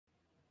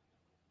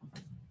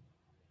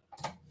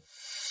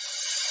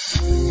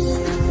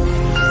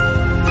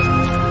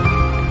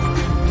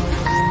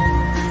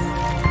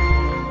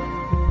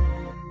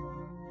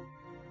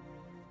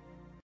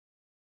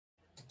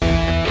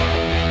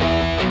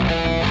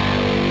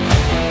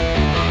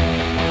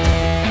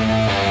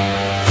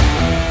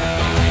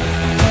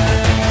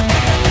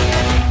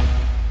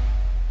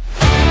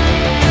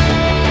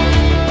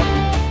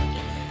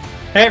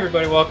Hey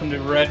everybody, welcome to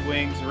Red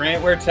Wings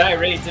Rant, where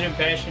tirades and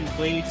impassioned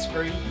pleas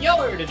for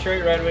your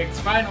Detroit Red Wings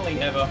finally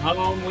have a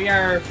home. We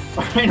are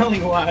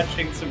finally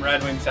watching some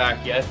Red Wings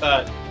hockey. I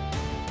thought,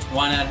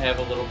 why not have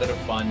a little bit of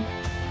fun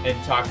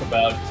and talk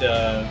about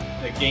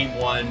the game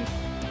one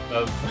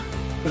of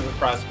the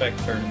prospect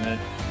tournament.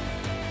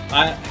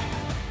 I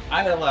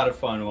had a lot of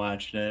fun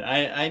watching it.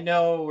 I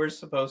know we're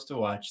supposed to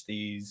watch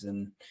these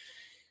and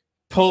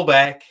pull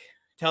back,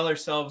 tell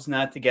ourselves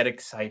not to get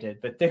excited,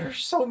 but there are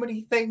so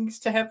many things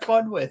to have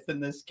fun with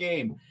in this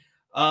game.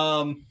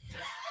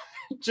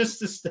 Just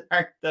to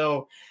start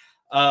though,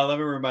 let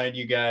me remind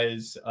you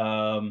guys,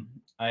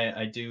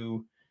 I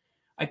do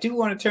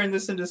want to turn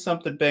this into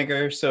something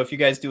bigger. So if you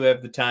guys do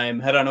have the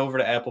time, head on over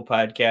to Apple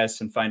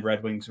Podcasts and find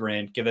Red Wings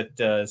Rant. Give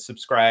it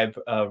subscribe,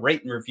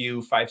 rate and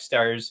review. 5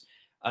 stars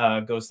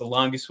goes the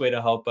longest way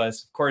to help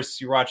us. Of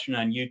course, you're watching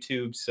on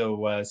YouTube,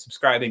 so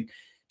subscribing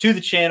to the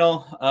channel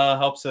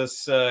helps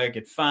us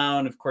get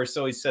found. Of course,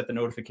 always set the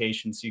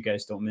notifications so you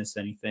guys don't miss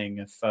anything.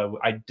 If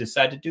I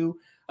decide to do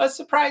a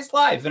surprise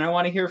live, and I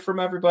want to hear from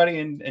everybody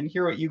and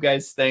hear what you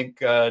guys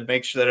think,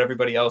 make sure that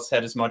everybody else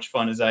had as much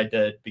fun as I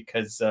did,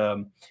 because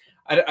I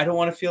don't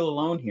want to feel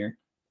alone here.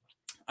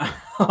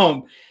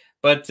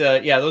 But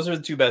yeah, those are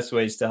the 2 best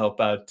ways to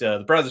help out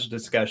the brothers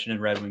discussion and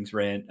Red Wings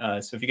Rant.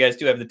 So if you guys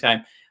do have the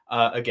time,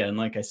 again,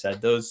 like I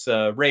said, those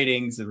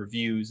ratings, the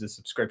reviews, the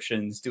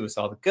subscriptions do us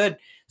all the good.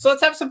 So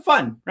let's have some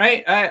fun,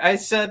 right? I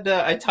said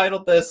I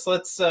titled this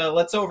let's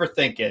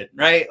overthink it,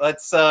 right?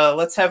 Let's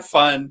have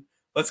fun.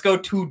 Let's go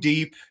too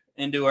deep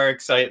into our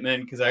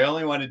excitement, because I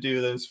only want to do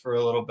this for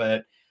a little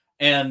bit.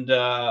 And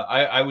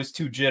I was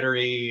too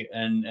jittery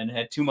and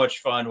had too much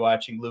fun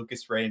watching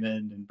Lucas,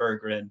 Raymond, and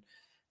Berggren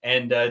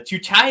and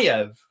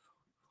Tyutyayev.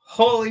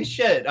 Holy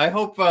shit! I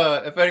hope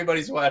if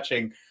anybody's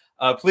watching,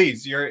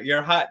 please,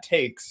 your hot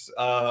takes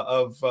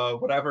of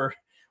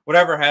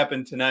whatever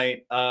happened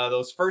tonight.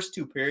 Those first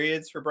 2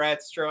 periods for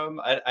Bratstrom,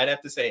 I'd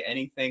have to say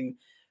anything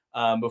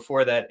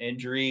before that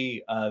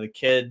injury. The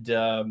kid,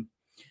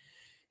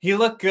 he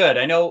looked good.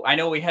 I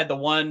know we had the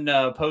one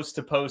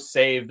post-to-post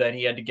save that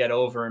he had to get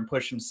over and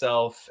push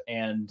himself,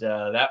 and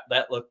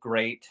that looked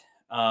great.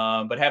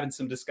 But having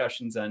some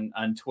discussions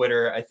on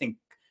Twitter, I think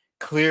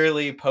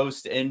clearly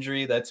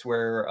post-injury, that's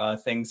where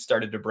things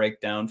started to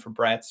break down for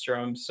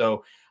Bratstrom.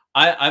 So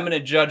I'm going to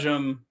judge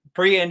him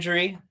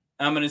pre-injury.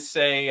 I'm going to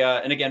say,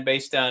 and again,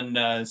 based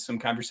on some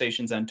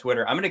conversations on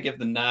Twitter, I'm going to give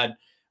the nod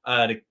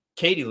to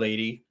Katie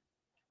Lady.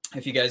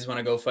 If you guys want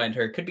to go find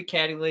her, it could be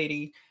Caddy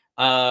Lady,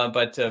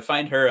 but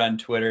find her on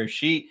Twitter.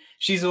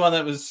 She's the one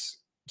that was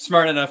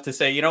smart enough to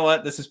say, you know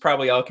what, this is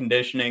probably all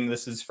conditioning.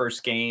 This is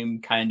first game,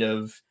 kind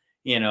of,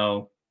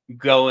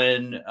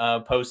 going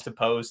post to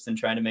post and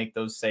trying to make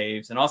those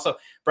saves. And also,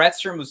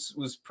 Bratstrom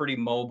was pretty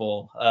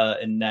mobile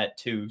in net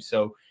too.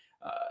 So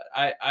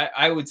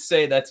I would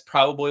say that's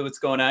probably what's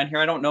going on here.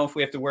 I don't know if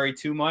we have to worry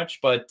too much,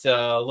 but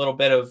a little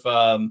bit of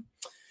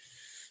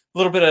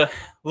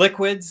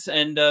liquids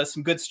and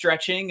some good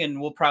stretching, and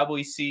we'll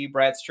probably see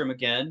Bratstrom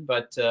again.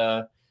 But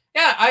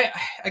yeah,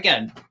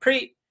 again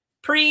pre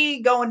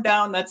going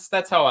down.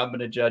 That's how I'm going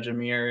to judge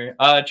him here.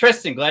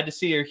 Tristan, glad to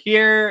see you're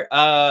here.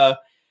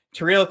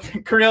 Kirill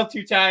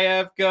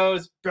Tyutyayev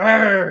goes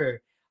brr.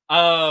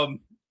 I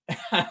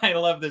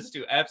love this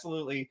too.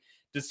 Absolutely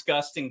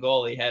disgusting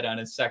goal he had on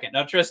his second.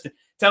 Now, Tristan,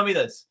 tell me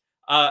this.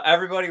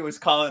 Everybody was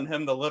calling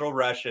him the Little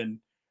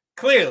Russian.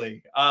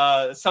 Clearly,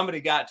 somebody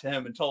got to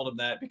him and told him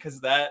that, because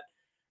that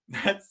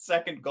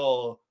second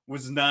goal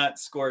was not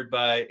scored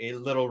by a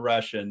Little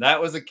Russian.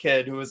 That was a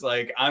kid who was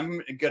like,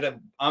 I'm gonna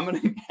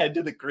head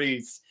to the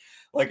crease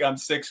like I'm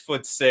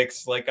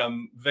 6'6", like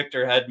I'm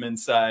Victor Hedman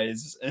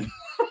size, and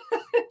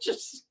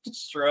just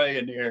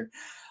destroying here.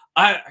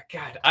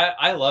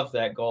 I love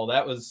that goal.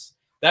 That was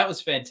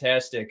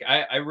fantastic.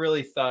 I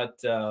really thought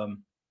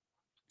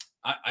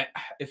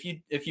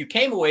if you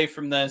came away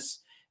from this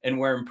and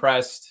were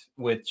impressed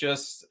with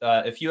just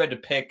if you had to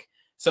pick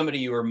somebody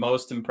you were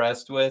most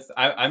impressed with,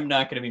 I'm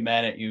not going to be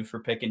mad at you for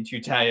picking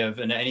Tyutyayev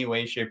in any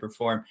way, shape, or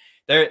form.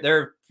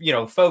 There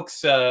are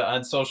folks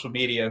on social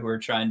media who are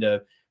trying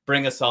to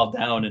bring us all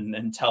down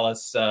and tell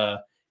us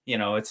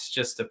it's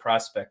just a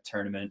prospect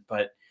tournament.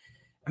 But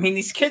I mean,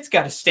 these kids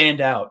got to stand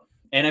out.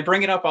 And I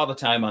bring it up all the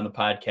time on the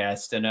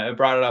podcast, and I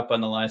brought it up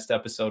on the last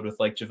episode with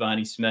like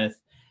Giovanni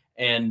Smith.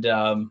 And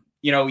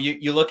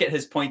you look at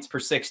his points per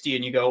 60,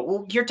 and you go,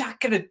 well, you're not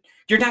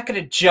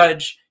gonna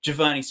judge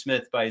Giovanni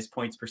Smith by his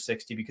points per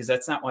 60, because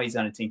that's not why he's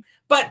on a team.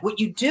 But what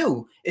you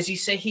do is you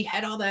say he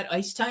had all that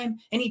ice time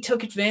and he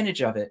took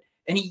advantage of it,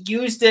 and he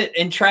used it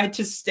and tried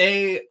to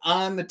stay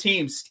on the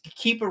teams,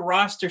 keep a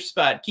roster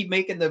spot, keep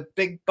making the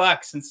big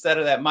bucks instead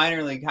of that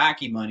minor league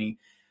hockey money.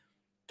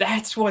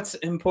 That's what's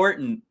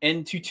important.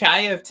 And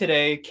Tyutyayev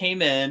today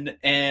came in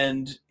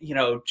and,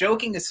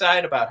 joking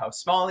aside about how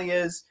small he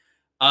is,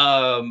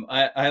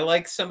 I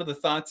like some of the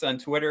thoughts on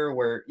Twitter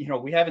where,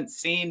 we haven't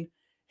seen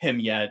him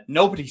yet.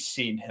 Nobody's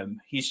seen him.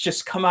 He's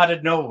just come out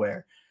of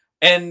nowhere.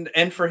 And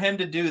for him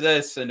to do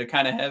this and to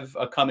kind of have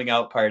a coming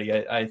out party,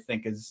 I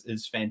think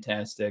is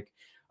fantastic.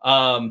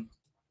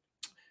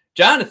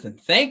 Jonathan,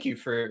 thank you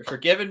for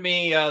giving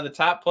me the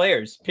top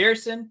players: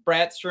 Pearson,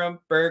 Bratstrom,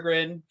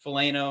 Berggren,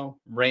 Veleno,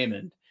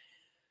 Raymond.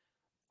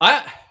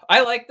 I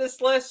I like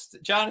this list,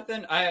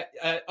 Jonathan.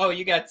 Oh,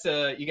 you got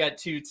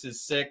Toots as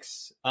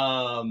 6.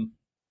 I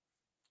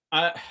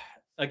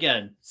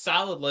again,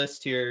 solid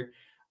list here.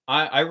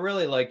 I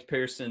really liked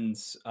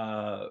Pearson's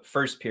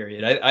first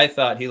period. I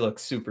thought he looked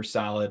super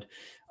solid.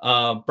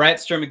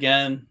 Bratstrom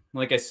again,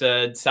 like I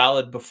said,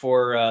 solid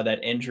before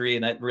that injury,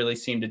 and that really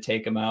seemed to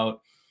take him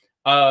out.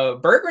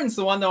 Berggren's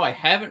the one though I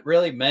haven't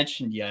really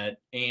mentioned yet,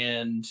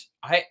 and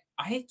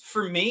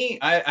for me,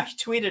 I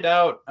tweeted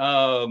out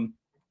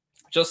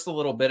just a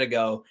little bit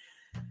ago.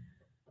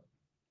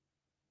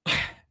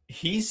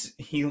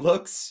 He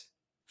looks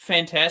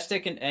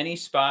fantastic in any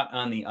spot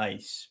on the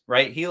ice,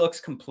 right? He looks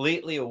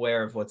completely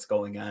aware of what's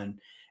going on,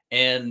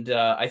 and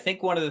I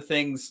think one of the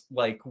things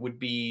like would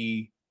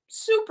be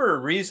super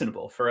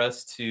reasonable for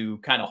us to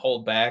kind of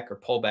hold back or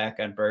pull back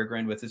on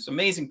Berggren with his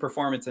amazing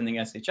performance in the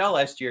SHL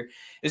last year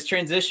is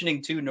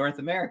transitioning to North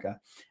America.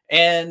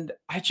 And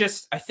I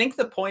think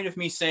the point of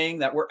me saying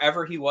that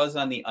wherever he was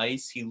on the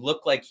ice, he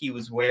looked like he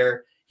was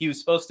where he was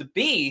supposed to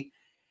be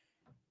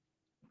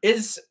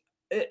is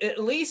at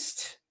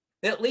least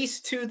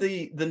to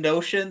the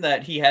notion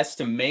that he has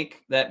to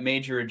make that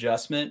major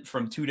adjustment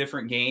from 2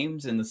 different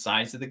games and the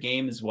size of the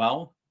game as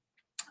well.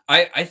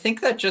 I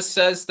think that just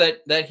says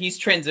that he's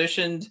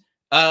transitioned.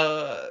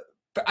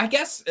 I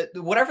guess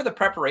whatever the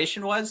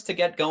preparation was to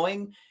get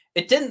going,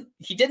 he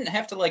didn't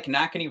have to like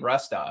knock any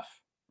rust off,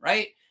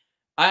 right?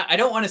 I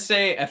don't want to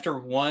say after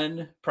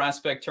one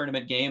prospect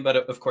tournament game, but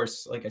of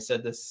course, like I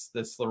said, this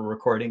little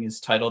recording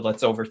is titled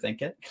 "Let's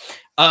Overthink It."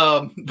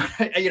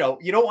 But, you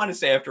don't want to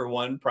say after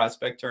one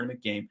prospect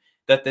tournament game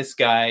that this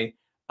guy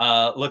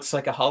looks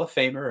like a Hall of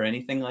Famer or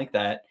anything like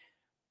that.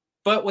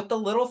 But with the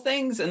little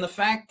things and the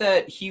fact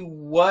that he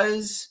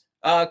was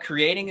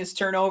creating his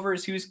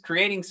turnovers, he was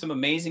creating some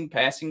amazing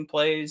passing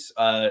plays.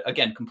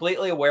 Again,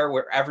 completely aware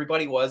where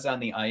everybody was on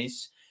the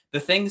ice. The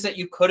things that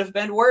you could have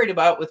been worried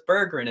about with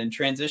Berggren and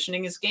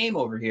transitioning his game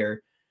over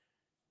here,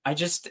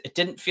 it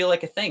didn't feel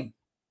like a thing.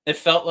 It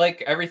felt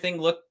like everything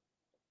looked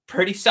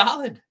pretty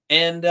solid.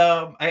 And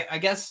I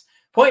guess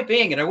point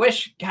being, and I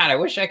wish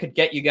I could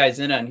get you guys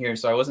in on here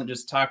so I wasn't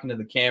just talking to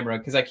the camera,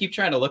 because I keep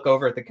trying to look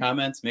over at the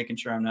comments, making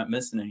sure I'm not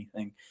missing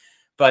anything.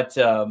 But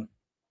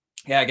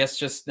yeah, I guess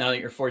just now that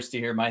you're forced to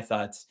hear my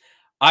thoughts,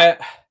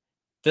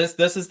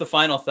 this is the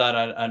final thought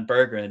on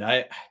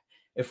Berggren.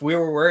 If we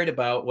were worried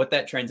about what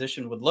that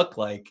transition would look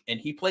like, and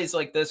he plays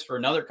like this for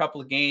another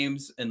couple of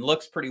games and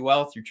looks pretty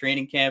well through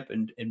training camp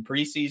and in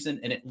preseason,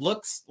 and it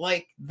looks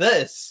like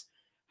this,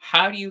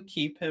 how do you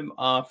keep him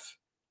off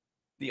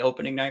the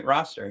opening night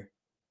roster?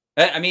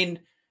 I mean,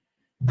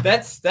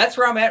 that's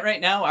where I'm at right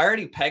now. I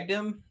already pegged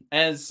him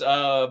as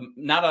not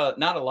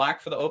a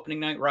lock for the opening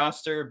night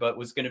roster, but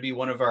was going to be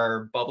one of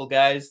our bubble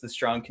guys, the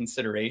strong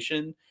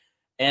consideration.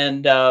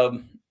 And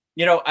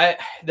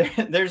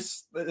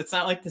it's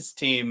not like this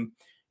team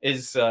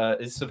is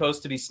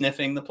supposed to be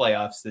sniffing the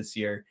playoffs this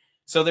year.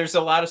 So there's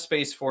a lot of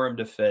space for him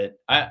to fit.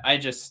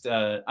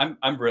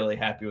 I'm really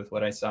happy with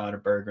what I saw out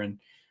of Berggren.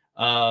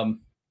 Now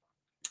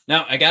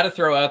I got to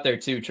throw out there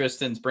too,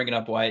 Tristan's bringing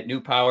up Wyatt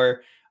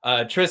Newpower.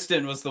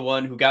 Tristan was the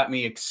one who got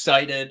me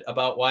excited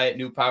about Wyatt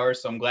Newpower,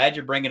 so I'm glad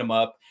you're bringing him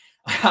up.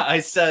 I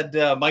said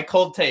my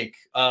cold take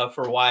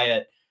for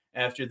Wyatt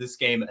after this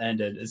game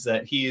ended is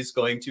that he is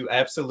going to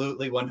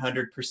absolutely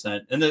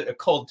 100%, and a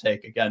cold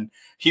take again,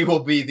 he will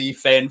be the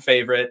fan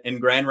favorite in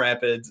Grand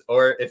Rapids,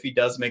 or if he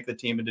does make the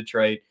team in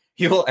Detroit,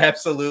 he will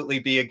absolutely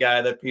be a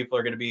guy that people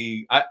are going to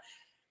be,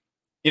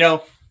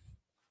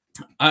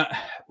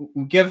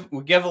 we give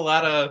a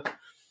lot of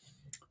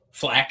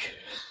flack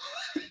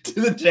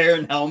to the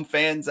Darren Helm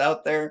fans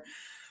out there,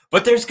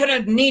 but there's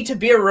going to need to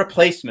be a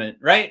replacement,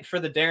 right? For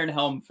the Darren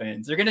Helm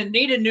fans, they're going to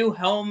need a new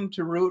Helm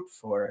to root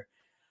for.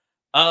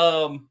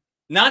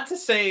 Not to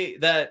say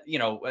that, you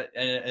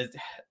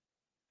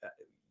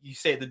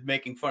say that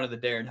making fun of the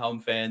Darren Helm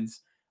fans.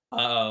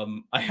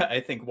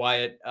 I think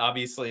Wyatt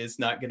obviously is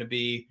not going to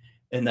be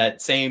in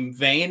that same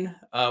vein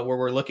where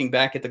we're looking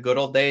back at the good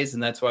old days,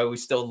 and that's why we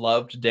still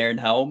loved Darren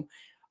Helm.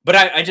 But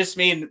I just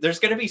mean there's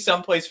going to be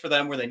some place for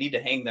them where they need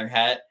to hang their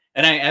hat,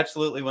 and I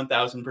absolutely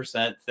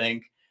 1000%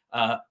 think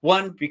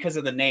one, because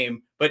of the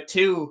name, but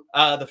two,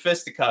 the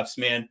fisticuffs,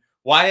 man.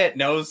 Wyatt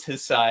knows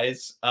his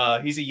size.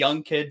 He's a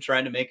young kid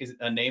trying to make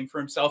a name for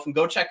himself. And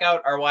go check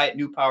out our Wyatt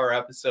Newpower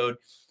episode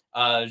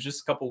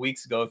just a couple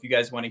weeks ago if you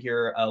guys want to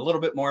hear a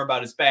little bit more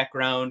about his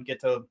background,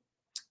 get to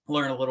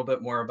learn a little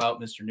bit more about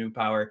Mr.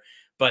 Newpower.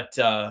 But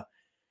I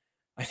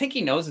think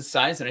he knows his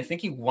size, and I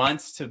think he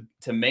wants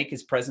to make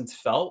his presence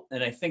felt.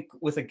 And I think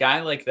with a guy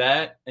like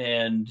that,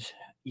 and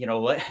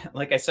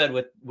like I said,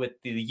 with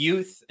the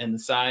youth and the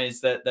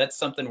size, that's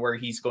something where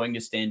he's going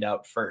to stand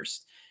out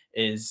first.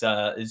 Is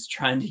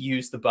trying to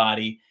use the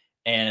body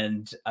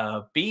and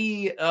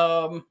be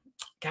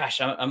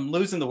gosh, I'm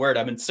losing the word.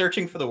 I've been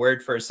searching for the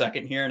word for a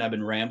second here, and I've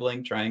been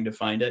rambling trying to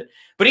find it.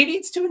 But he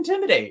needs to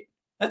intimidate.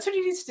 That's what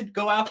he needs to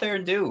go out there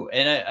and do.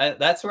 And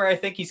that's where I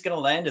think he's going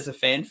to land as a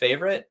fan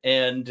favorite.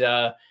 And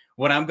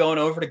when I'm going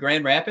over to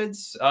Grand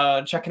Rapids,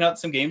 checking out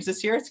some games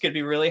this year, it's going to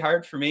be really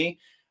hard for me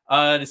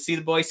to see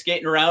the boys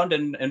skating around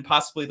and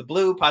possibly the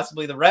blue,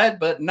 possibly the red,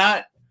 but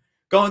not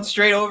going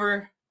straight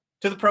over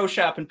to the pro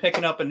shop and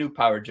picking up a new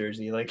Power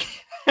jersey. Like,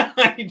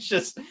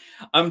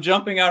 I'm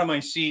jumping out of my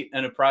seat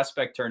in a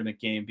prospect tournament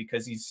game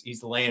because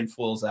he's laying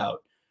fools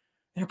out.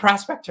 In a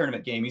prospect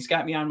tournament game, he's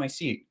got me on my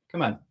seat.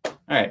 Come on. All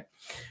right.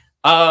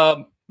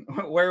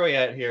 Where are we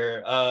at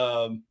here?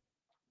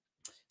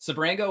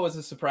 Sebrango was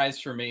a surprise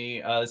for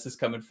me. This is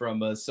coming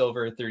from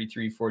Silver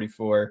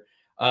 3344.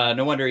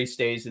 No wonder he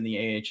stays in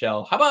the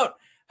AHL. How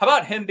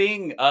about him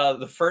being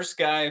the first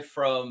guy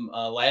from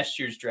last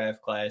year's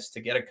draft class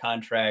to get a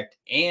contract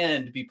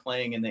and be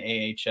playing in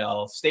the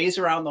AHL? Stays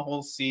around the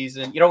whole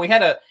season. You know, we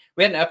had an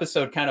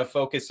episode kind of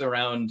focused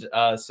around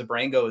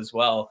Sebrango as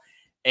well,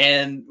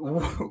 and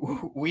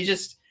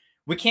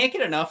we can't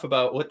get enough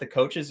about what the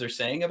coaches are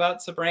saying about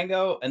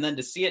Sebrango, and then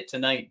to see it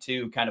tonight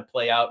too, kind of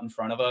play out in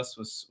front of us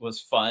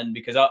was fun,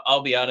 because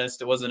I'll be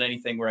honest, it wasn't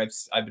anything where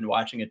I've been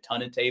watching a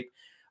ton of tape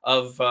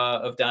of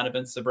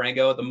Donovan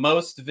Sebrango. The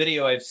most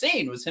video I've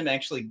seen was him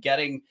actually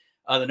getting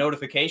the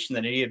notification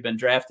that he had been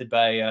drafted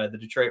by the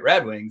Detroit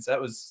Red Wings. That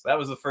was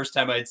the first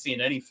time I'd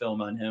seen any film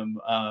on him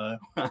on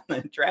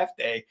the draft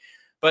day.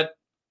 But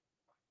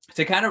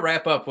to kind of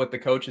wrap up what the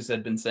coaches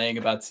had been saying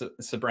about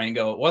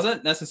Sebrango, it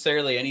wasn't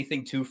necessarily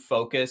anything too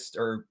focused,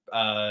 or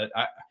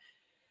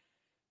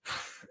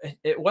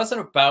it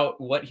wasn't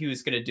about what he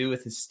was going to do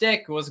with his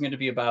stick. It wasn't going to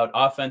be about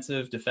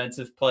offensive,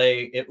 defensive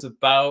play. It was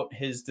about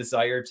his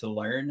desire to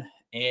learn.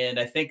 And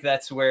I think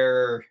that's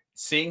where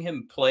seeing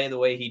him play the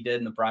way he did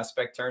in the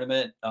prospect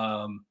tournament,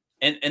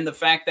 and the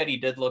fact that he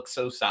did look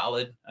so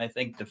solid, I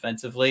think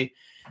defensively,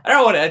 I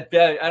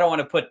don't want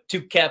to put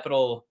two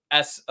capital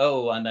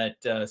SO on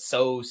that,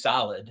 so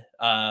solid.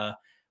 But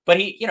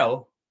he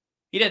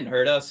didn't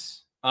hurt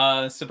us.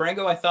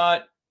 Sebrango, I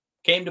thought,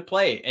 came to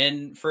play.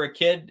 And for a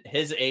kid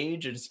his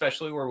age, and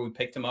especially where we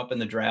picked him up in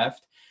the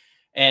draft,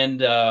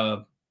 and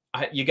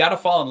you got to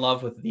fall in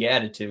love with the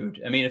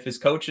attitude. I mean, if his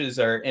coaches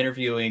are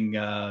interviewing,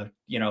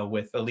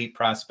 with elite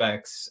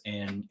prospects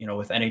and,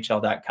 with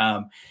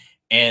NHL.com,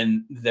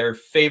 and their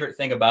favorite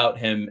thing about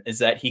him is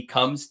that he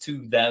comes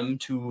to them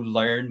to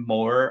learn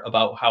more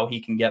about how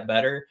he can get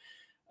better.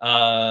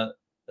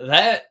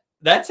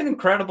 That's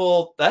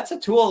a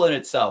tool in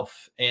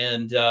itself.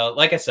 And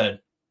like I said,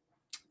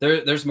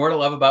 there's more to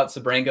love about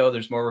Sebrango.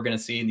 There's more we're going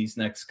to see in these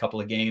next couple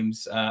of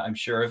games. I'm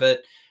sure of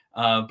it.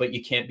 But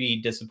you can't be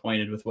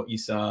disappointed with what you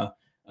saw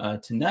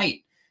tonight.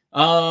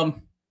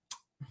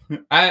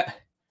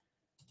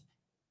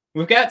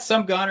 We've got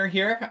some Goner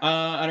here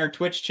on our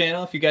Twitch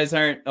channel. If you guys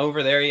aren't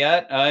over there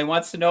yet, he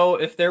wants to know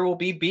if there will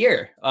be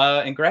beer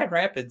in Grand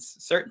Rapids.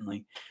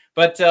 Certainly.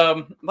 But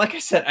like I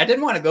said, I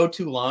didn't want to go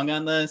too long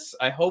on this.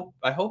 I hope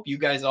you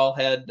guys all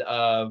had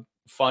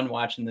fun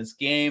watching this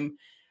game.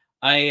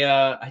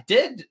 I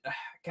did.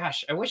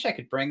 Gosh, I wish I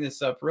could bring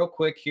this up real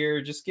quick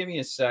here. Just give me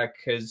a sec,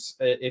 because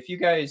if you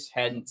guys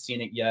hadn't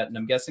seen it yet, and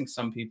I'm guessing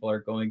some people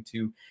are going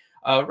to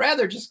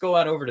rather just go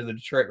on over to the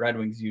Detroit Red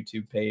Wings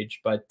YouTube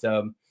page. But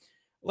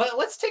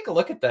let's take a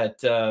look at that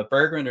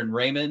Berggren and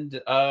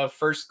Raymond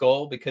first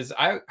goal, because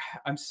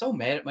I'm so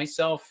mad at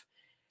myself.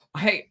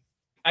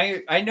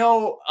 I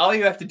know all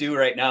you have to do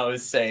right now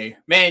is say,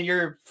 man,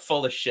 you're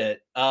full of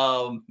shit.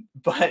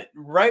 But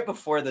right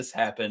before this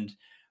happened,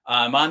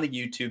 I'm on the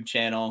YouTube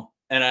channel,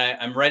 and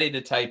I'm ready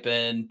to type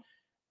in,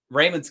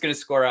 Raymond's going to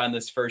score on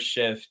this first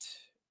shift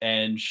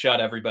and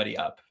shut everybody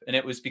up. And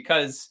it was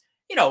because,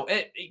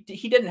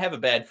 he didn't have a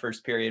bad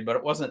first period, but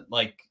it wasn't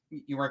like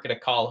you weren't going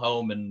to call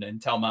home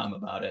and tell mom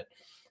about it.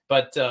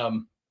 But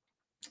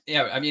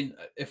yeah, I mean,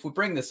 if we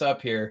bring this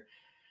up here,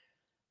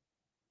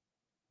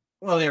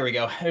 well, there we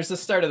go. There's the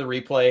start of the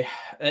replay.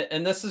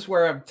 And this is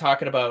where I'm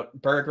talking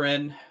about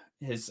Berggren,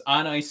 his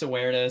on-ice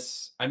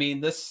awareness. I mean,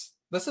 this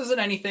isn't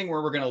anything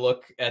where we're going to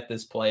look at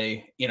this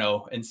play,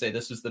 and say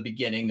this was the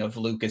beginning of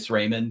Lucas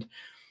Raymond.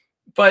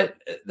 But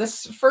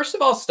this, first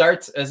of all,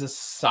 starts as a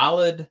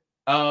solid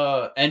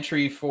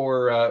entry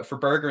for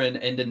Berggren,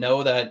 and to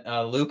know that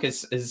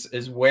Lucas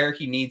is where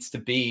he needs to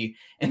be.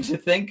 And to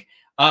think,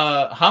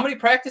 how many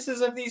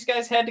practices have these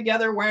guys had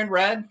together wearing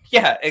red?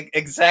 Yeah,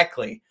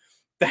 exactly.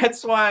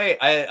 That's why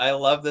I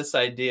love this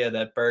idea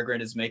that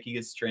Berggren is making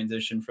his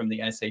transition from the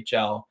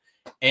SHL.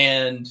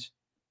 And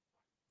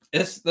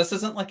this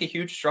isn't like a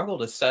huge struggle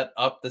to set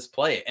up this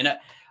play. And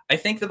I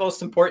think the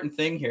most important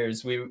thing here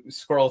as we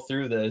scroll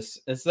through this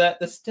is that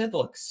this did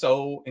look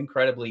so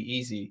incredibly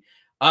easy.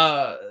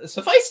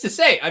 Suffice to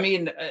say, I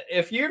mean,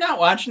 if you're not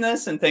watching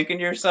this and thinking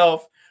to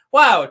yourself,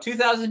 wow,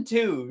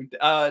 2002,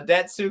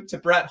 Datsuk to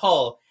Brett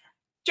Hull,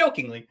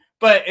 jokingly,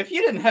 but if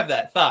you didn't have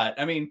that thought,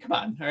 I mean, come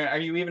on, are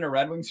you even a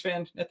Red Wings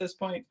fan at this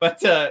point? But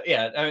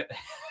yeah,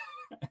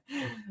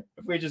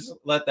 if we just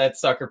let that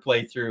sucker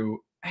play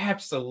through,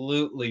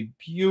 absolutely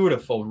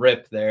beautiful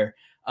rip there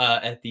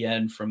at the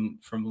end from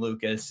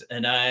Lucas.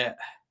 And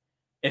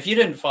if you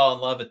didn't fall in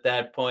love at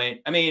that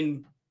point, I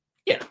mean,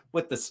 Yeah,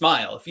 with the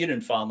smile. If you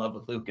didn't fall in love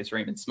with Lucas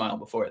Raymond's smile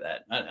before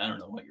that, I don't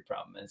know what your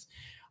problem is.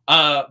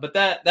 But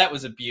that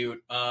was a beaut.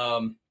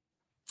 I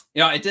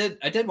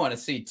did want to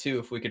see too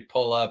if we could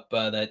pull up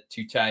that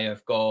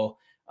Tyutyayev goal.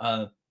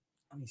 Let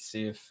me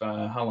see if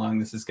how long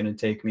this is going to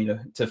take me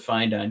to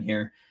find on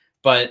here.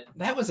 But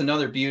that was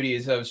another beauty.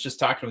 As I was just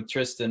talking with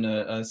Tristan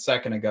a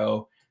second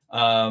ago.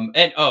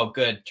 And oh,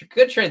 good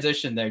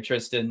transition there,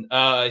 Tristan.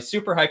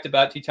 Super hyped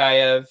about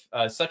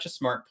Tyutyayev. Such a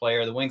smart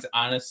player. The Wings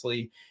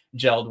honestly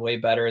gelled way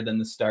better than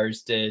the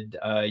Stars did.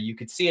 You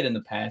could see it in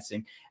the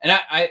passing, and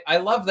I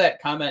love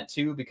that comment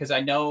too, because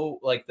I know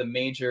like the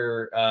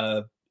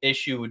major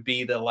issue would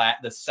be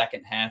the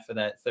second half of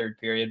that third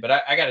period. But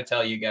I got to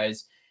tell you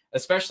guys,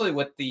 especially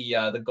with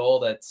the goal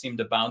that seemed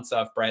to bounce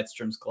off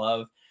Bradstrom's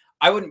glove.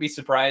 I wouldn't be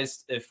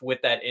surprised if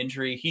with that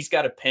injury, he's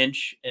got a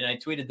pinch. And I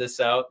tweeted this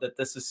out that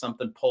this is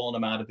something pulling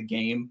him out of the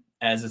game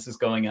as this is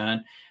going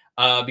on,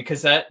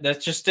 because that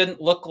just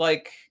didn't look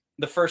like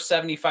the first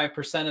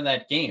 75% of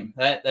that game.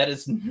 That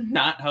is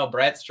not how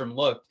Bradstrom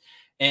looked.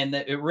 And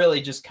it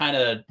really just kind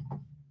of,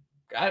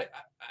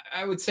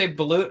 I would say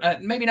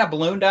maybe not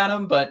ballooned on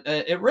him, but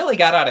it really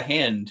got out of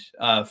hand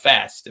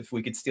fast. If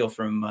we could steal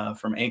from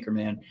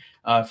Anchorman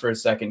for a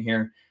second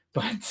here,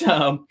 but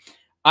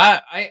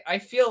I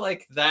feel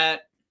like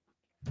that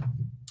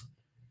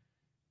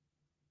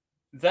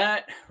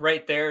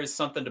right there is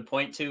something to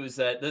point to, is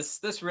that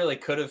this really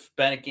could have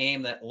been a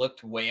game that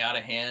looked way out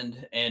of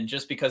hand, and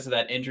just because of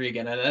that injury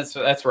again, and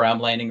that's where I'm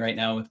landing right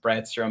now with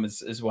Bradstrom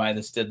is why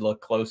this did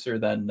look closer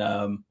than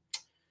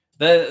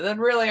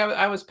really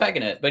I was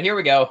pegging it. But here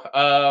we go.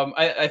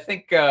 I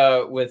think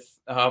with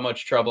how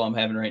much trouble I'm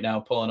having right now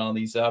pulling all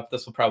these up,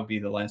 this will probably be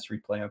the last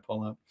replay I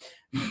pull up.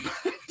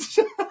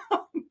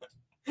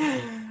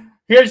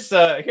 Here's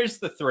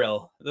the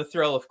thrill. The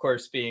thrill, of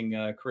course, being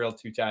Kirill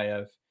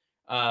Tyutyayev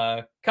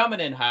coming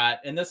in hot.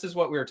 And this is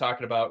what we were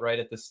talking about right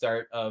at the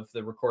start of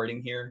the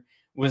recording here,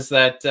 was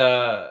that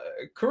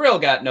Kirill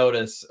got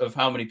notice of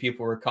how many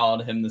people were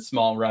calling him the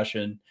small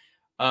Russian,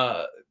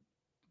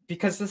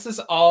 because this is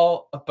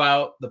all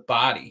about the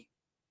body.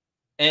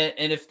 And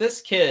if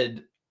this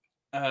kid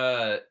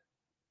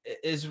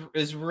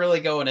is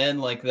really going in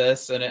like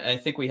this, and I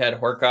think we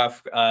had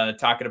Horkoff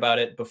talking about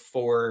it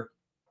before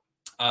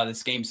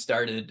this game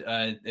started.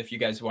 If you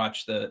guys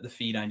watch the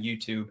feed on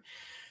YouTube,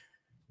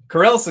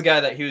 Kirill's the guy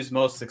that he was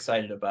most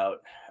excited about.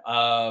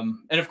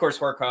 And of course,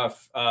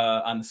 Horkoff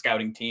on the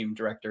scouting team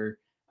director,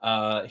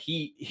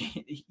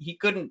 he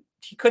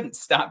couldn't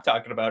stop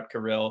talking about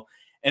Kirill.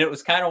 And it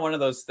was kind of one of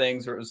those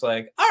things where it was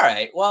like, all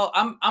right, well,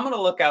 I'm going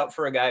to look out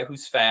for a guy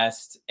who's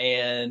fast,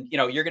 and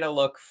you're going to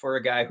look for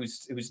a guy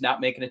who's not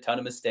making a ton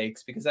of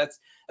mistakes, because that's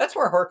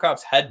where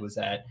Horkoff's head was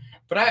at.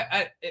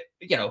 But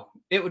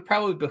it would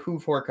probably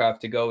behoove Horkoff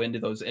to go into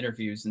those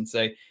interviews and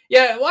say,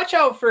 yeah, watch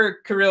out for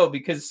Kirill,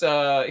 because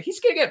he's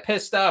going to get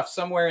pissed off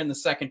somewhere in the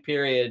second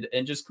period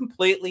and just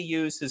completely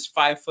use his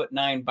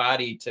 5'9"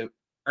 body to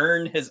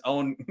earn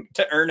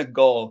a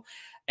goal.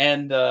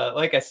 And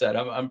like I said,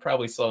 I'm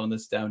probably slowing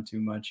this down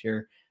too much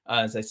here,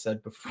 as I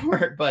said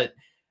before. But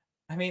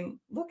I mean,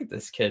 look at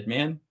this kid,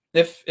 man.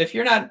 If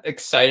you're not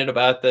excited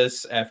about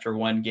this after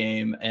one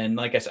game, and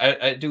like I said,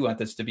 I do want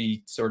this to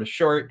be sort of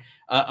short.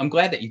 I'm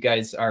glad that you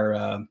guys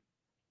are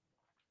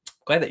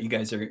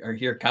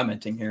here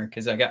commenting here,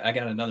 because I got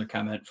another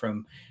comment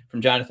from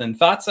Jonathan.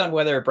 Thoughts on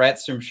whether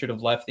Bradstrom should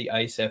have left the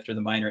ice after the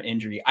minor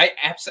injury?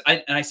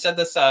 And I said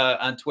this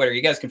on Twitter.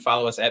 You guys can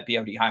follow us at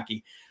BOD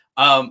Hockey.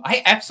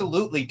 I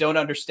absolutely don't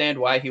understand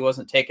why he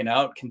wasn't taken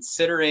out,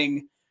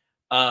 considering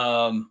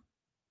that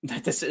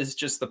this is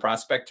just the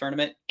prospect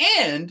tournament.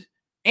 And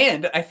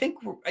I think,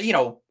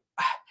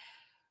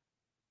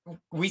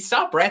 we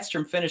saw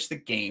Bradstrom finish the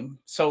game.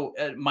 So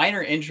a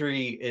minor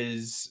injury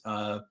is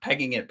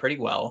pegging it pretty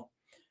well.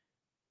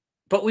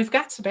 But we've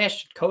got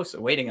Sebastian Cossa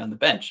waiting on the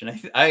bench.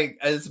 And I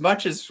as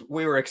much as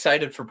we were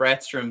excited for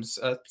Bradstrom's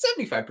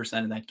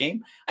 75% in that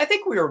game, I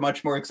think we were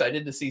much more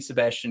excited to see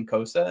Sebastian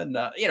Cossa. And,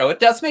 it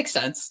does make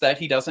sense that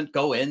he doesn't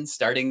go in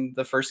starting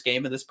the first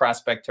game of this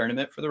prospect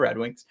tournament for the Red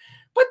Wings.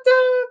 But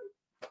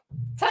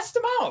test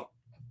him out.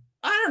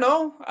 I don't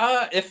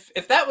know.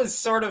 If that was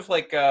sort of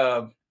like,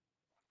 a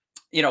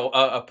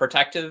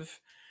protective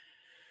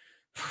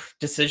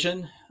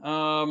decision,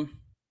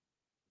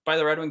 by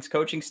the Red Wings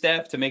coaching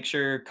staff to make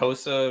sure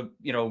Cossa,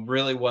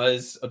 really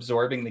was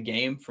absorbing the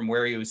game from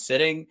where he was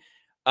sitting,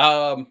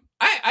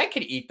 I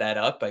could eat that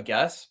up, I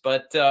guess.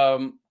 But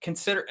for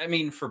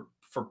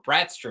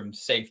Bradstrom's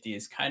safety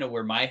is kind of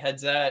where my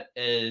head's at.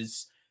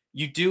 Is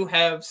you do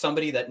have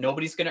somebody that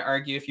nobody's going to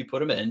argue if you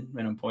put him in,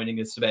 and I'm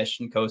pointing at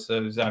Sebastian Cossa,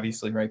 who's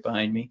obviously right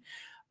behind me.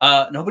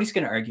 Nobody's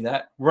going to argue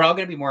that. We're all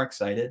going to be more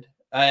excited.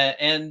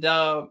 And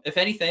if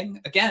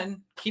anything,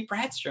 again, keep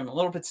Bradstrom a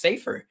little bit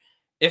safer.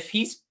 If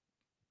he's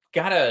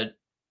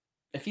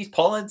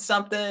pulling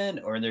something,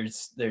 or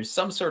there's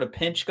some sort of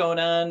pinch going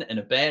on in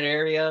a bad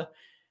area,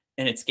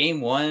 and it's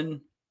game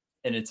one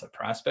and it's a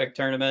prospect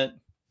tournament,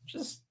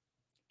 just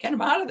get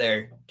him out of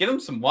there. Give him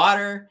some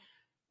water.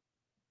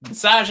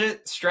 massage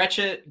it, stretch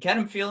it, get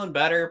him feeling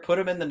better, put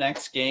him in the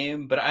next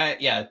game. But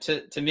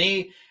to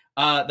me,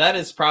 that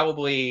is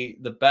probably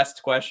the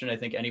best question I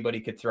think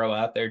anybody could throw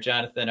out there,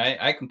 Jonathan.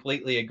 I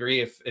completely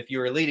agree. If you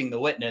were leading the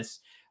witness,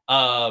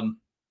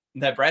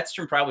 that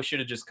Bradstrom probably should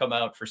have just come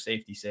out for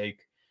safety's sake.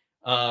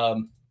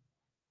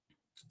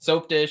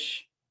 Soap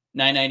dish,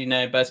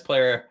 $9.99. Best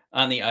player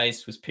on the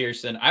ice was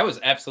Pearson. I was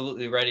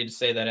absolutely ready to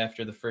say that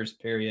after the first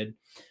period.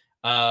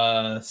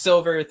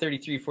 Silver,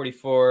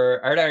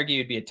 33-44. I'd argue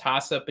it'd be a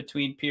toss-up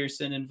between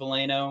Pearson and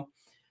Veleno.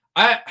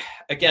 I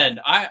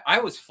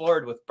was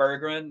floored with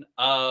Berggren.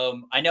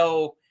 I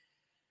know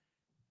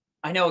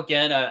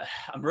again,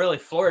 I'm really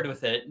floored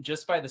with it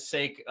just by the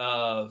sake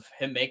of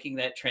him making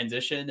that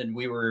transition. And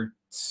we were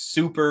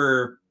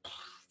super,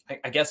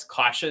 I guess,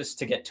 cautious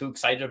to get too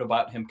excited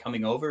about him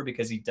coming over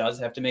because he does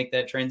have to make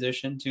that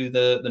transition to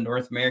the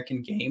North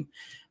American game.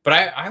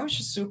 But I was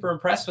just super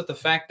impressed with the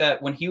fact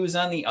that when he was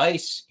on the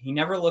ice, he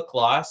never looked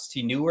lost.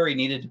 He knew where he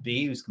needed to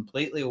be. He was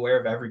completely aware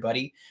of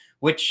everybody,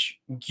 which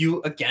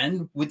you,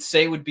 again, would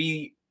say would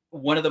be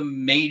one of the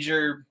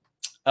major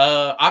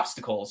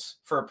obstacles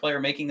for a player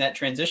making that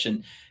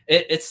transition.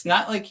 It's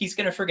not like he's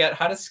going to forget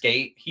how to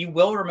skate. He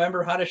will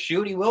remember how to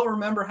shoot. He will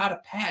remember how to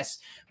pass,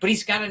 but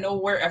he's got to know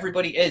where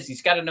everybody is.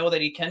 He's got to know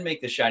that he can make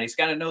the shot. He's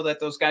got to know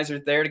that those guys are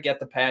there to get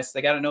the pass.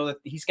 They got to know that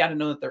he's got to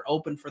know that they're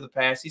open for the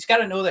pass. He's got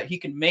to know that he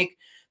can make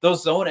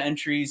those zone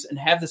entries and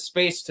have the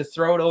space to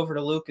throw it over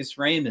to Lucas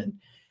Raymond.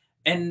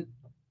 And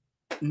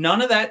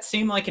none of that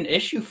seemed like an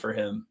issue for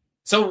him.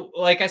 So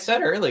like I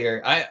said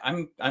earlier,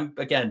 I'm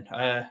again,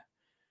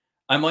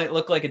 I might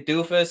look like a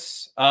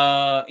doofus,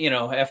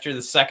 after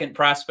the second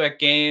prospect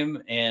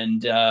game,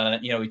 and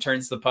he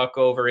turns the puck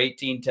over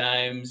 18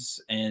 times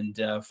and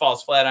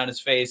falls flat on his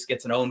face,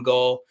 gets an own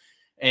goal,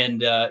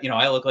 and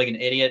I look like an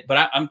idiot.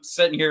 But I'm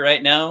sitting here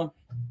right now,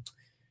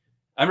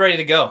 I'm ready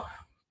to go.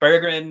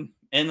 Berggren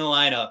in the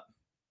lineup,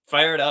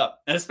 fired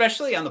up, and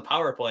especially on the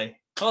power play.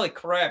 Holy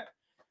crap!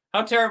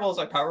 How terrible has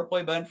our power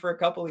play been for a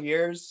couple of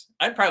years?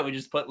 I'd probably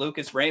just put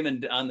Lucas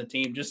Raymond on the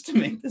team just to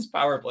make this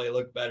power play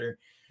look better.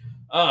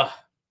 All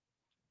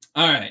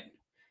right.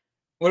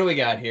 What do we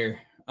got here?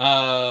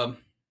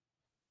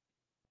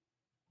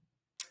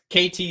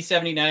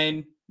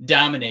 KT79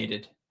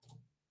 dominated.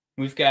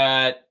 We've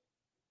got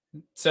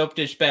Soap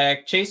Dish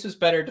back. Chase was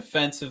better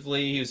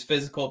defensively. He was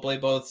physical, played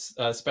both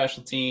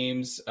special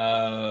teams.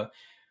 Was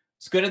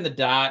good in the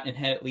dot and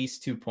had at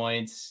least 2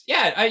 points.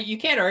 Yeah, you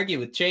can't argue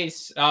with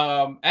Chase.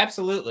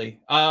 Absolutely.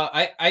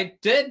 I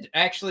did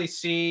actually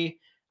see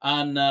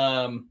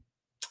on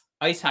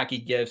Ice Hockey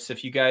Gifts,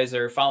 if you guys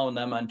are following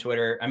them on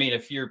Twitter. I mean,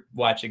 if you're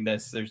watching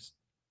this,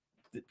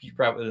 you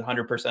probably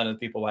 100% of the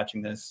people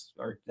watching this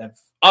or have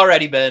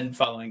already been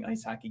following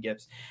Ice Hockey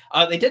Gifts.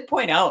 They did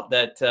point out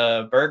that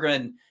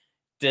Berggren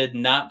did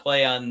not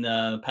play on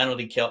the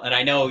penalty kill. And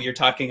I know you're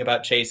talking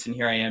about Chase, and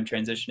here I am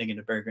transitioning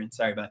into Berggren.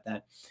 Sorry about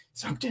that.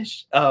 So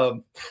dish.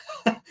 But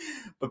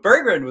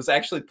Berggren was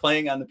actually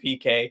playing on the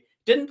PK.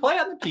 Didn't play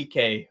on the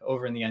PK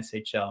over in the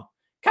SHL.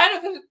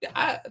 Kind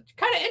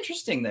of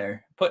interesting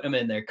there, putting him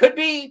in there. Could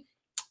be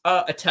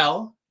a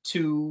tell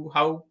to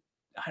how,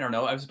 I don't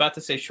know, I was about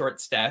to say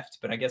short-staffed,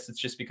 but I guess it's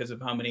just because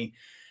of how many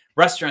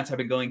restaurants I've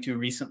been going to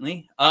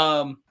recently.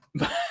 But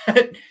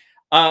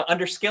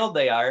underskilled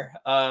they are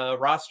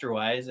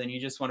roster-wise, and you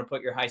just want to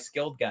put your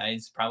high-skilled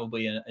guys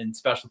probably in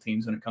special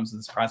teams when it comes to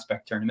this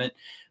prospect tournament.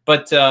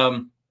 But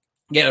to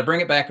bring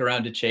it back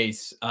around to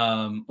Chase,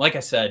 like I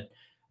said,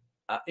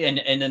 and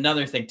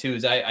another thing too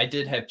is I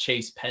did have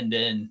Chase penned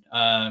in.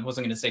 I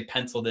wasn't going to say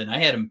penciled in. I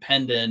had him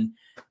penned in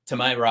to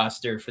my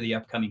roster for the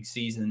upcoming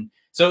season.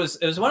 So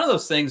it was one of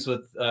those things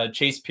with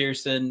Chase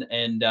Pearson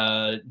and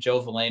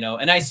Joe Veleno.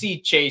 And I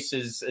see Chase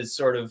as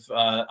sort of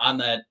on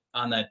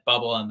that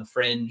bubble on the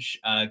fringe,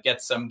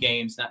 gets some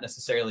games, not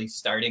necessarily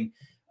starting,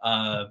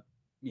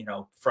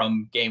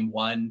 from game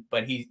one,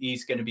 but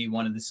he's going to be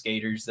one of the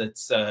skaters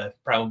that's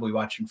probably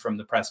watching from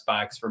the press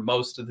box for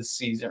most of the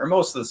season or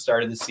most of the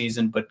start of the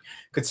season, but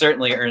could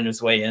certainly earn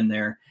his way in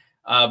there.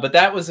 But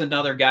that was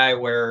another guy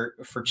where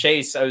for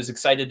Chase, I was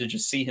excited to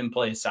just see him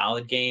play a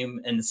solid game.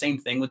 And the same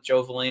thing with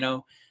Joe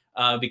Veleno,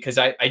 because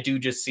I do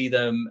just see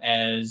them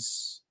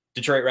as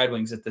Detroit Red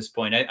Wings at this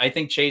point. I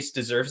think Chase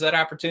deserves that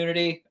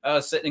opportunity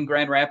sitting in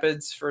Grand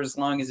Rapids for as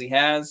long as he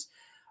has.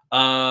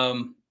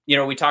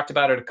 We talked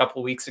about it a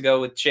couple of weeks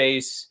ago with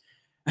Chase.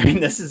 I mean,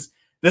 this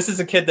is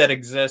a kid that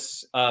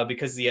exists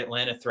because the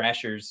Atlanta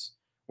Thrashers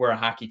were a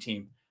hockey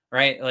team,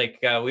 right? Like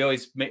we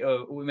always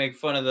we make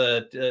fun of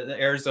the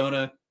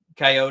Arizona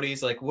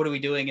Coyotes. Like, what are we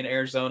doing in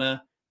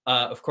Arizona?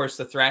 Of course,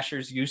 the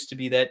Thrashers used to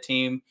be that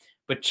team,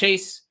 but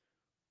Chase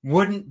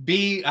wouldn't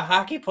be a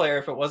hockey player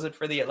if it wasn't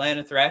for the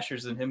Atlanta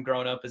Thrashers and him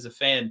growing up as a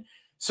fan.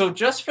 So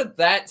just for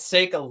that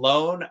sake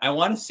alone, I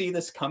want to see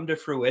this come to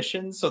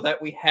fruition so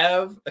that we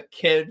have a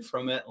kid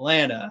from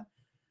Atlanta,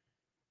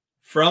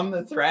 from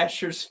the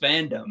Thrashers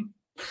fandom,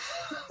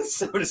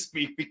 so to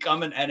speak,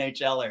 become an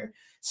NHLer.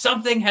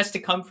 Something has to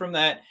come from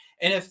that.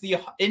 And if the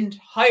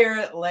entire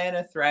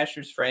Atlanta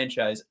Thrashers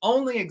franchise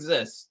only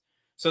exists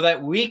so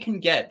that we can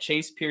get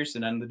Chase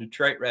Pearson on the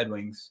Detroit Red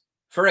Wings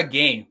for a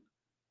game.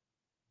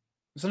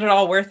 Isn't it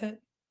all worth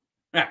it?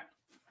 All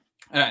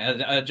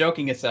right.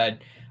 Joking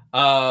aside,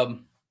 yeah,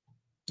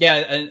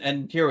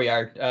 and here we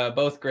are,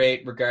 both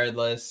great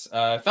regardless.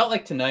 Felt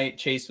like tonight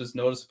Chase was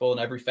noticeable in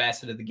every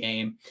facet of the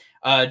game.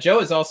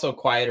 Joe is also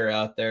quieter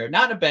out there,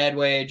 not in a bad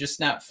way, just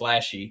not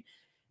flashy.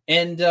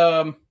 And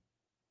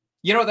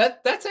you know,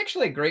 that's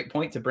actually a great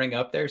point to bring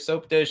up there,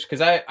 Soap Dish,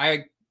 because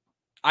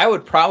I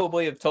would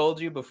probably have told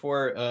you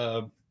before.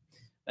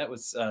 That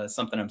was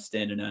something I'm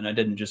standing on. I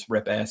didn't just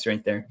rip ass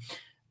right there.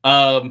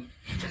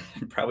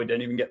 Probably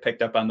didn't even get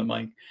picked up on the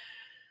mic.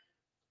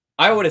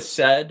 I would have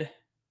said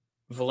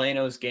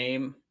Veleno's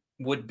game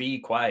would be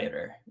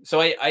quieter. So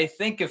I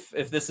think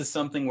if this is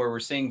something where we're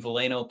seeing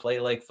Veleno play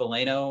like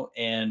Veleno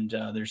and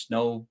there's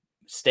no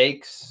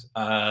stakes,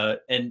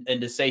 and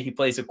to say he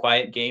plays a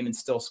quiet game and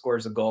still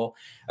scores a goal,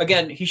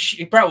 again,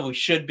 he probably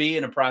should be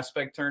in a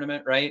prospect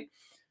tournament, right?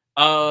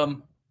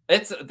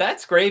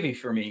 That's gravy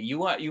for me. You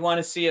want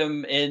to see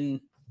him in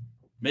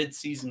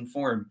mid-season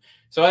form.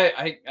 So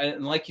I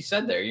like you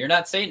said there, you're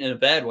not saying it in a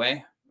bad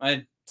way.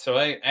 So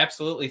I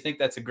absolutely think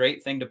that's a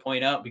great thing to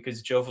point out,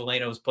 because Joe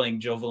Veleno is playing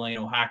Joe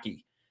Veleno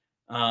hockey.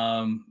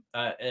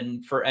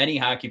 And for any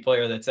hockey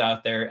player that's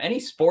out there, any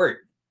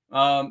sport, you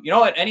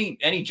know what,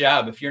 any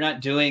job, if you're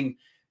not doing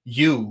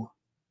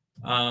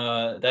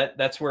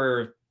that's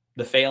where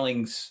the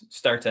failings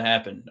start to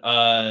happen.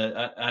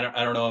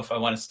 I don't know if I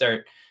want to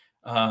start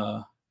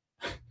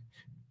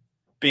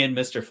being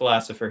Mr.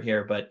 Philosopher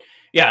here, but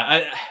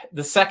yeah,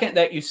 the second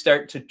that you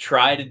start to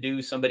try to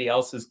do somebody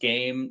else's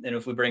game, and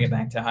if we bring it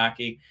back to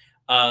hockey,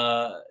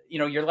 you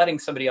know, you're letting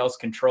somebody else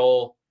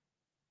control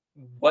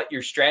what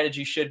your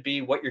strategy should be,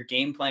 what your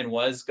game plan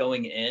was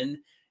going in.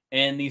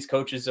 And these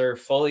coaches are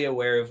fully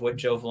aware of what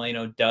Joe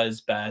Veleno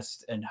does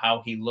best and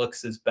how he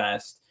looks his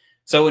best.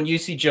 So when you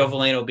see Joe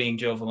Veleno being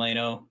Joe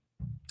Veleno,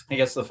 I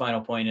guess the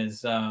final point is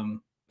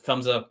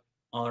thumbs up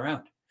all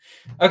around.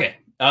 Okay.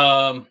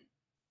 I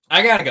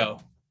gotta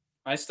go.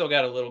 I still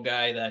got a little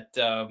guy that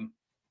I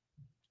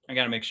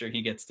got to make sure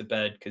he gets to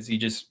bed, because he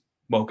just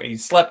woke. He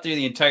slept through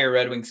the entire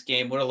Red Wings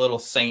game. What a little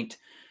saint.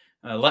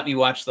 Let me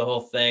watch the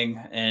whole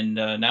thing. And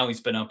now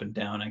he's been up and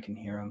down. I can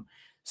hear him.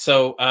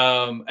 So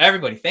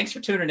everybody, thanks for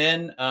tuning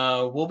in.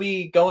 We'll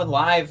be going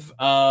live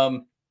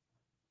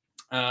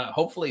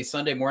hopefully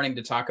Sunday morning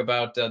to talk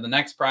about the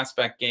next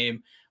prospect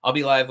game. I'll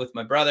be live with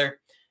my brother.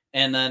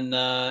 And then,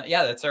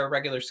 yeah, that's our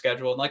regular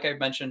schedule. And like I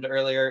mentioned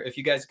earlier, if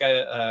you guys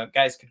could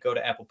go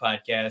to Apple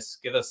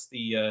Podcasts, give us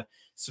the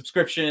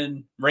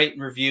subscription, rate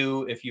and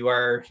review if you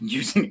are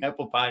using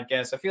Apple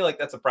Podcasts. I feel like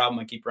that's a problem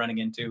I keep running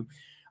into.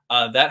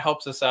 That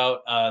helps us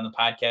out on the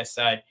podcast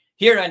side.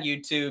 Here on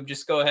YouTube,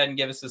 just go ahead and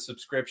give us a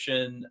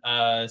subscription.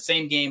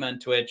 Same game on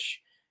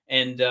Twitch.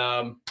 And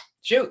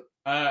shoot,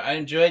 I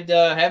enjoyed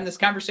having this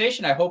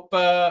conversation. I hope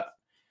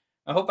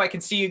I can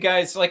see you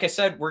guys. Like I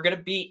said, we're going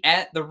to be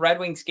at the Red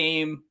Wings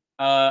game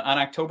on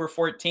October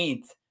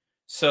 14th.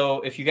 So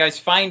if you guys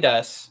find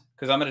us,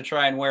 because I'm going to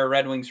try and wear a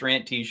Red Wings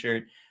Rant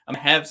t-shirt. I'm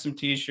going to have some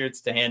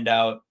t-shirts to hand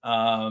out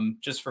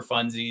just for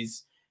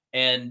funsies.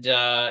 And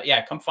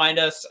yeah, come find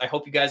us. I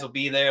hope you guys will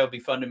be there. It'll be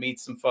fun to meet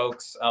some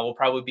folks. We'll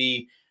probably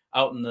be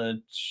out in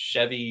the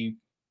Chevy,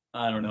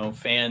 I don't know,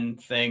 fan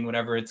thing,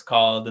 whatever it's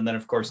called. And then,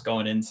 of course,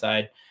 going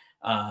inside.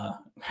 What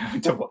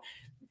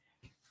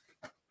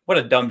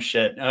a dumb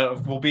shit.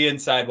 We'll be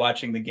inside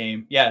watching the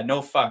game. Yeah,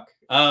 no fuck.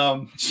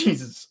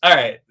 Jesus. All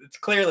right.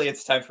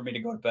 It's time for me to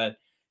go to bed.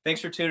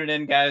 Thanks for tuning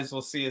in, guys.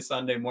 We'll see you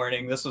Sunday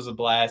morning. This was a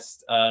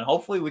blast.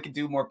 Hopefully we can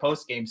do more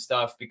post-game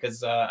stuff,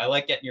 because I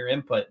like getting your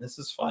input. This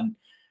is fun.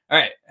 All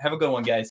right. Have a good one, guys.